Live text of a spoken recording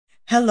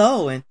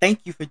Hello, and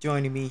thank you for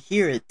joining me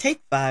here at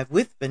Take Five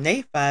with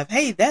Vinay Five.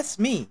 Hey, that's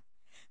me.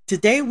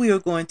 Today we are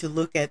going to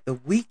look at the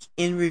week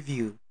in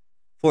review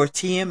for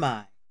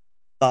TMI,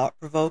 thought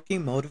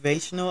provoking,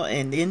 motivational,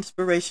 and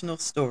inspirational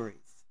stories.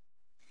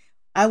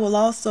 I will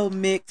also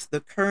mix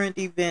the current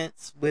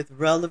events with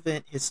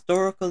relevant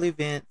historical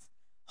events,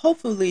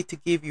 hopefully to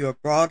give you a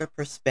broader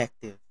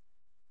perspective.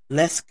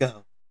 Let's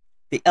go.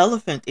 The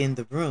elephant in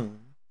the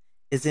room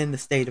is in the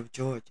state of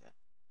Georgia.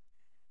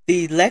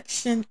 The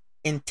Election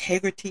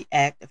Integrity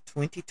Act of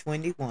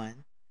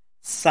 2021,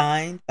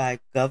 signed by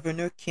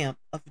Governor Kemp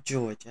of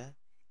Georgia,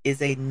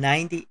 is a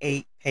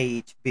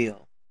 98-page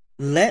bill.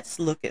 Let's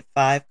look at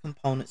five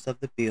components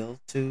of the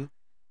bill to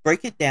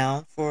break it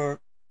down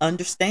for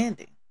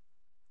understanding.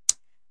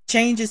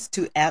 Changes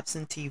to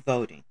absentee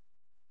voting.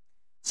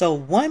 So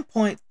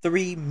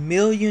 1.3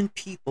 million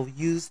people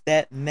used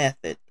that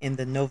method in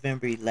the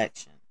November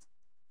elections.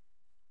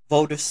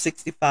 Voters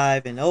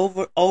 65 and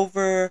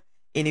over,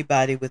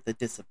 anybody with a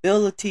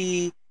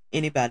disability,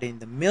 anybody in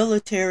the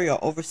military or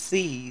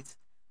overseas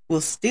will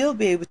still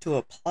be able to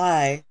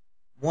apply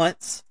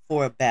once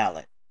for a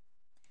ballot,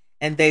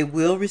 and they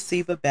will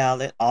receive a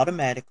ballot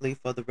automatically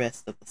for the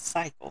rest of the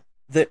cycle.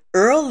 The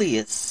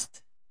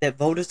earliest that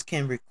voters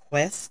can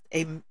request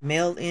a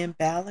mail-in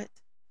ballot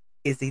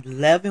is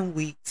 11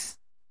 weeks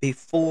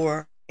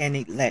before an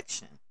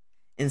election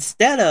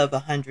instead of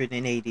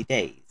 180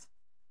 days.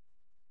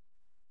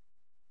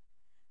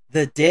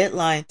 The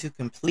deadline to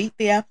complete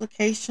the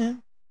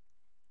application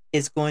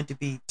is going to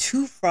be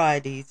 2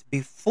 Fridays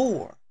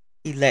before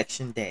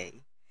Election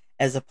Day,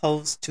 as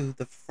opposed to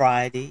the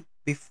Friday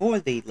before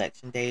the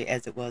Election Day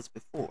as it was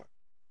before.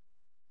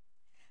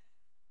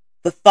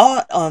 The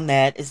thought on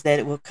that is that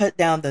it will cut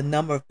down the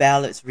number of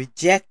ballots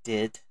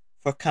rejected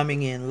for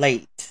coming in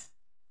late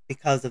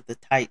because of the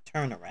tight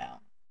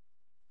turnaround.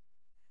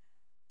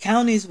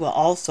 Counties will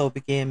also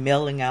begin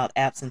mailing out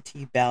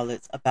absentee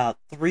ballots about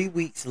 3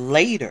 weeks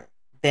later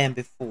than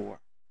before.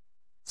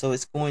 So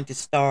it's going to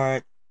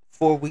start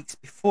 4 weeks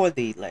before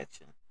the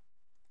election.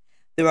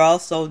 There are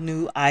also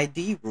new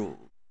ID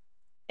rules: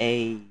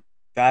 a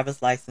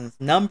driver's license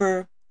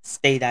number,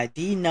 state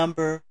ID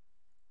number,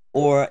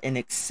 or an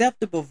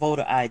acceptable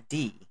voter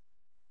ID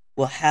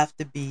will have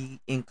to be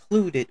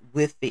included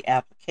with the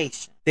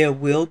application. There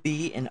will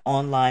be an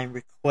online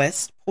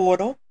request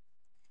portal,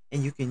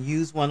 and you can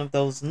use one of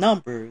those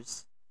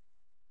numbers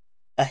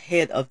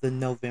ahead of the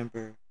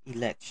November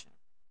election.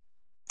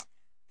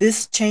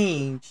 This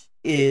change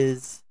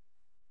is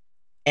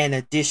an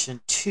addition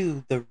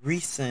to the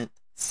recent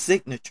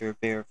signature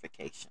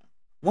verification.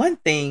 One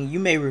thing you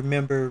may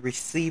remember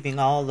receiving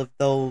all of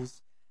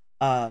those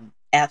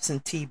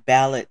absentee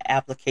ballot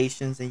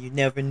applications and you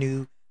never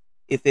knew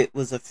if it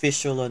was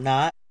official or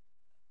not.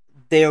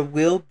 There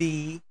will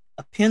be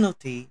a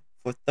penalty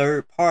for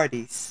third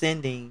parties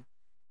sending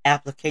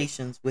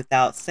applications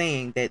without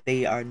saying that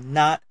they are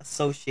not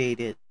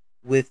associated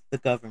with the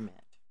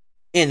government.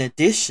 In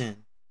addition,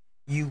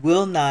 you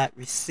will not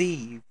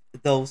receive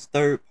those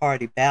third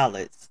party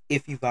ballots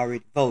if you've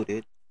already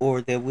voted,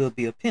 or there will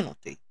be a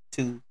penalty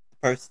to the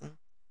person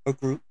or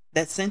group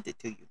that sent it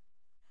to you.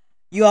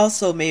 You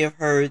also may have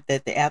heard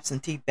that the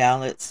absentee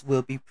ballots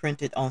will be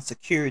printed on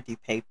security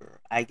paper,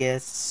 I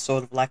guess,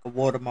 sort of like a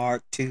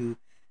watermark to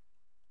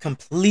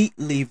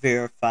completely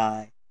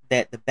verify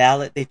that the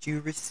ballot that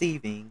you're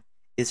receiving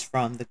is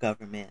from the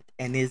government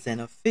and is an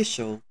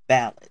official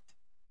ballot.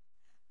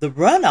 The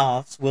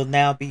runoffs will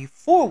now be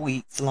 4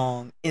 weeks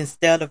long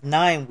instead of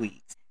 9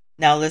 weeks.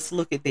 Now let's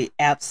look at the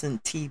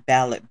absentee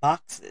ballot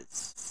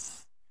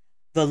boxes.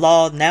 The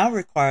law now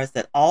requires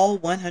that all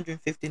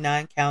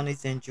 159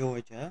 counties in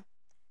Georgia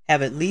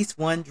have at least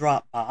one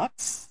drop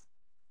box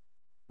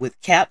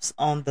with caps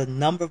on the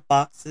number of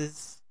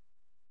boxes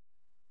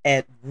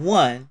at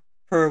one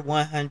per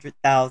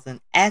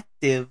 100,000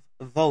 active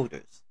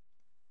voters,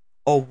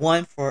 or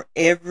one for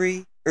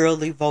every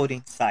early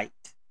voting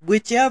site,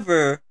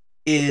 whichever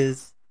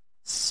is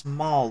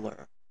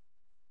smaller.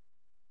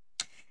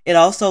 It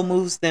also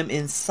moves them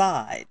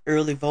inside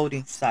early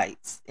voting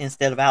sites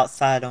instead of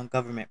outside on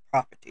government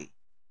property.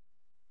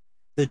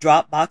 The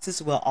drop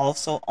boxes will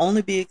also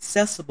only be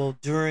accessible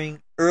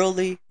during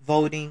early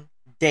voting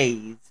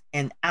days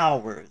and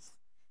hours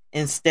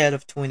instead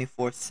of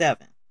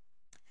 24/7.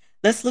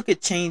 Let's look at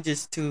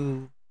changes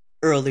to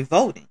early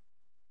voting.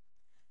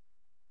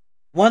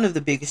 One of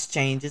the biggest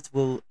changes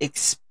will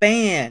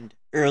expand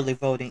early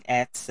voting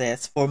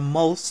access for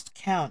most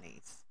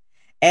counties,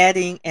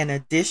 adding an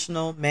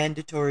additional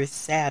mandatory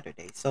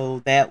Saturday. So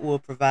that will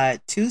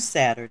provide 2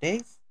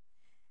 Saturdays,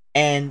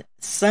 and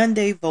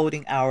Sunday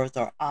voting hours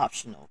are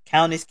optional.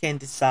 Counties can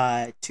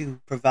decide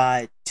to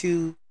provide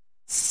 2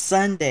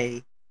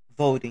 Sunday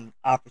voting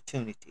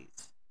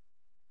opportunities.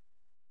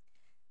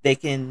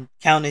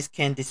 Counties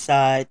can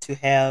decide to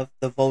have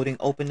the voting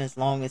open as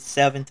long as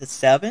 7 to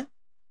 7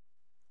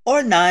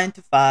 or 9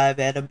 to 5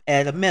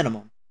 at a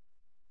minimum.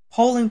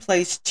 Polling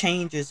place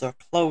changes or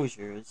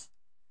closures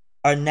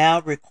are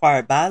now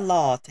required by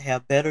law to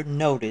have better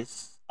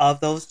notice of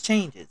those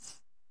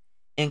changes,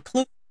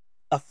 including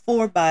a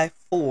 4 by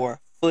 4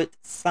 foot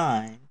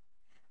sign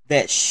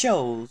that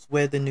shows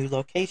where the new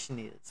location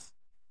is.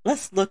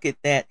 Let's look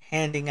at that,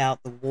 handing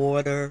out the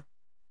water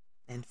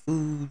and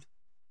food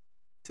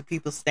to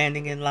people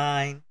standing in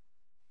line.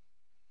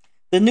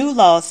 The new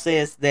law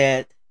says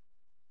that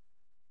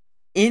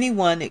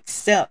anyone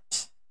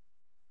except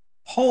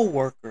poll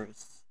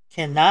workers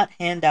cannot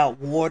hand out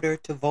water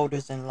to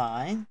voters in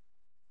line.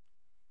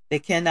 They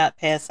cannot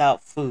pass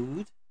out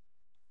food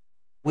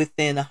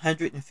within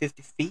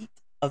 150 feet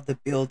of the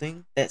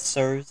building that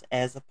serves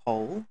as a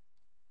poll,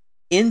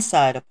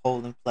 inside a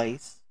polling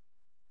place,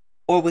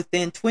 or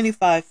within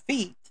 25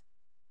 feet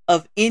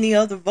of any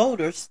other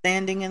voter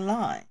standing in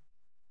line.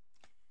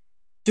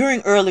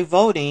 During early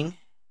voting,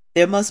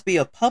 there must be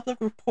a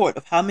public report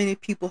of how many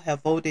people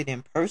have voted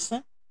in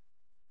person,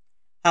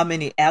 how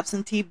many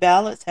absentee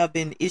ballots have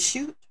been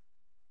issued,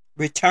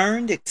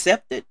 returned,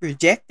 accepted,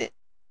 rejected.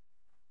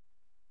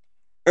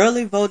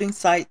 Early voting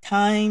site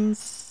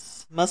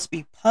times must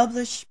be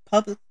published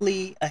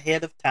publicly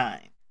ahead of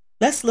time.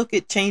 Let's look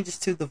at changes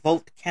to the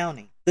vote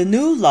counting. The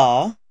new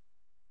law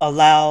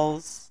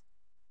allows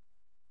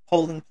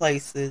polling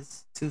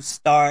places to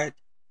start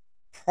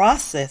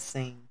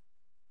processing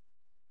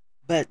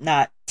but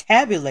not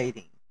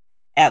tabulating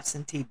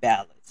absentee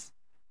ballots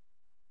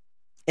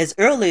as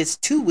early as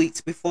 2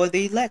 weeks before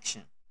the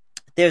election.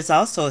 There's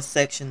also a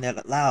section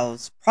that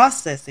allows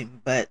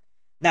processing but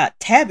not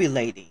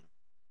tabulating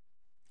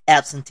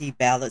absentee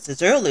ballots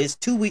as early as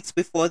 2 weeks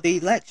before the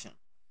election.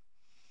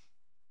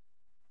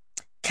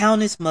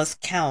 Counties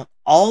must count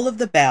all of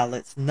the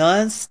ballots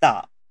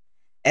nonstop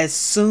as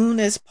soon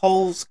as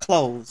polls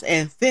close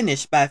and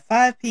finish by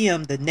 5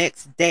 p.m. the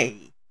next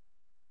day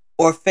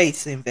or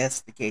face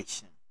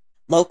investigation.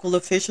 Local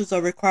officials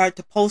are required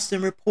to post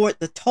and report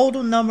the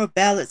total number of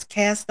ballots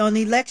cast on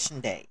election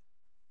day.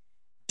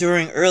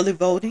 During early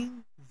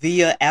voting,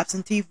 via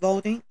absentee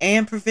voting,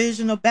 and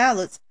provisional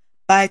ballots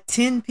by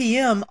 10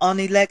 p.m. on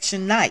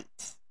election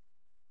night.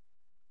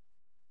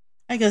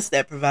 I guess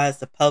that provides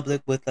the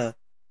public with a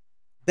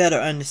better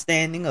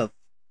understanding of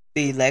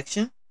the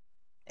election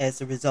as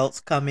the results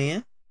come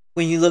in.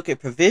 When you look at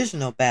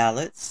provisional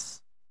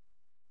ballots,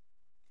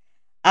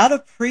 out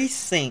of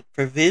precinct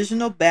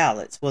provisional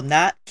ballots will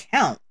not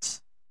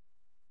count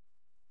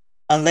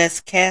unless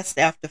cast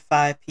after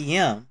 5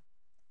 p.m.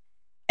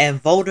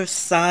 and voter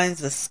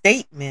signs a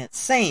statement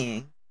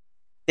saying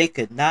they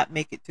could not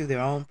make it to their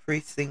own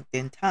precinct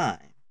in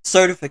time.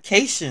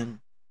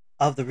 Certification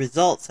of the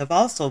results have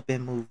also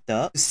been moved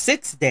up to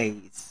 6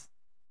 days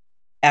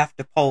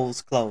after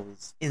polls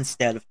close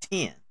instead of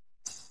 10.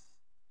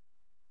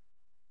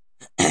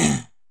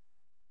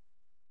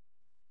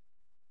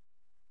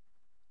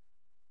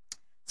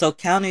 So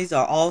counties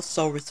are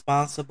also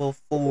responsible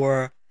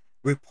for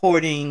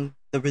reporting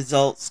the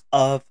results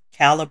of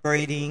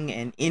calibrating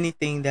and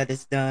anything that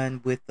is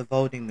done with the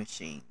voting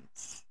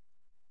machines.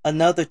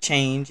 Another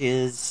change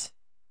is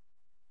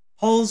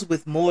polls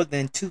with more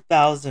than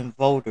 2,000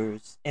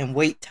 voters and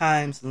wait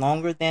times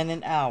longer than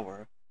an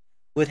hour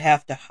would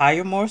have to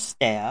hire more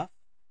staff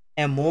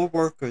and more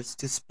workers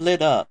to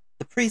split up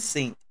the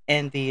precinct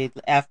and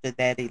after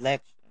that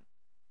election.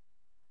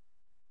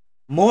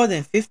 More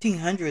than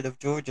 1,500 of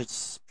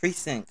Georgia's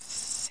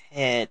precincts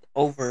had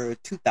over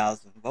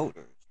 2,000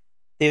 voters.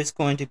 There's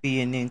going to be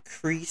an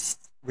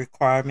increased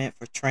requirement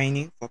for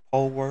training for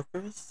poll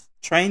workers.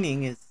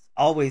 Training is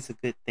always a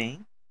good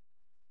thing.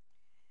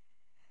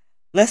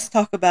 Let's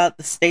talk about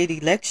the state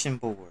election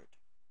board.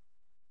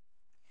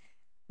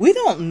 We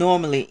don't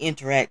normally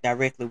interact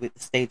directly with the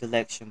state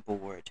election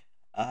board,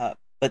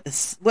 but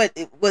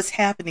what's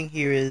happening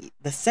here is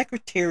the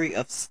Secretary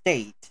of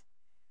State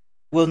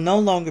will no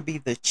longer be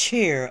the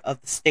chair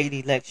of the state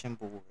election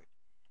board.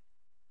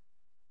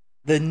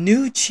 The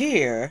new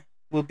chair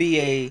will be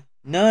a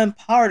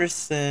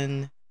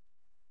nonpartisan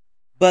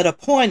but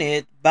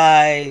appointed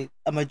by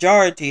a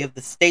majority of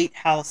the state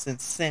House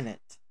and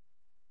Senate.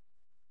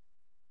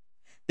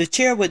 The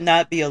chair would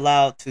not be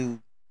allowed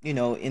to,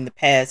 in the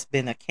past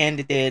been a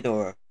candidate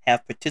or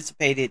have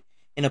participated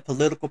in a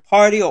political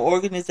party or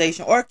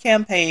organization or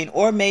campaign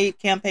or made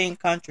campaign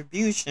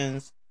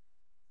contributions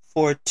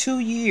for 2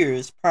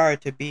 years prior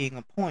to being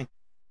appointed.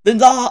 The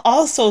law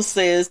also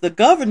says the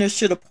governor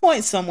should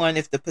appoint someone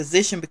if the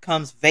position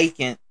becomes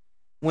vacant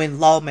when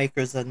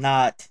lawmakers are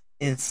not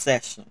in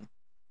session.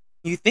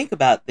 You think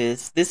about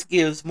this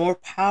gives more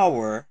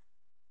power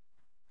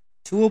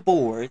to a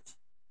board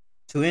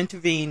to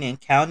intervene in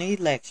county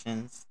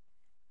elections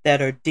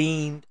that are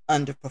deemed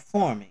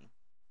underperforming.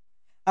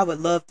 I would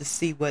love to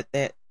see what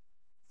that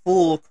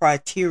full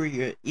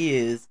criteria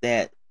is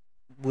that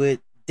would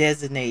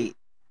designate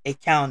a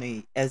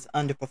county as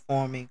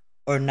underperforming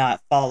or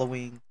not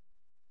following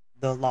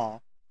the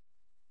law.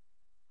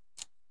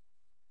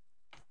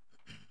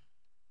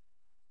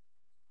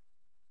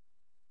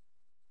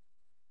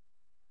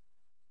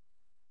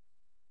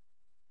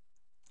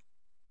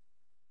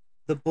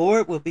 The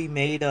board will be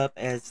made up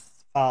as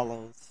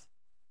follows: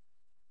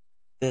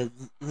 the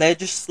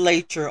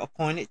legislature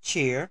appointed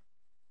chair,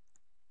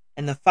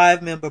 and the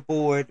 5-member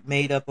board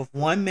made up of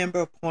 1 member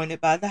appointed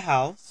by the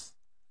House,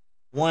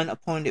 1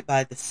 appointed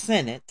by the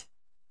Senate,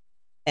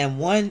 and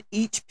 1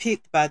 each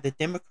picked by the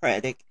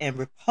Democratic and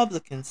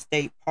Republican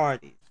state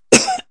parties.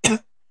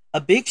 A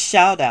big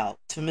shout out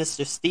to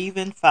Mr.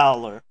 Stephen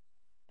Fowler,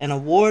 an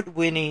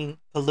award-winning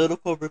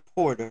political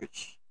reporter,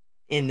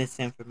 in this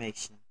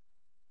information.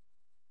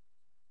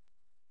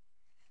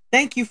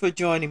 Thank you for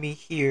joining me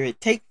here at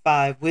Take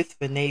 5 with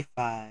Vinay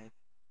 5.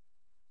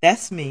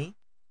 That's me.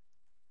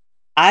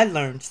 I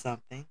learned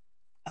something.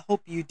 I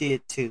hope you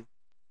did too.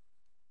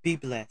 Be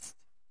blessed.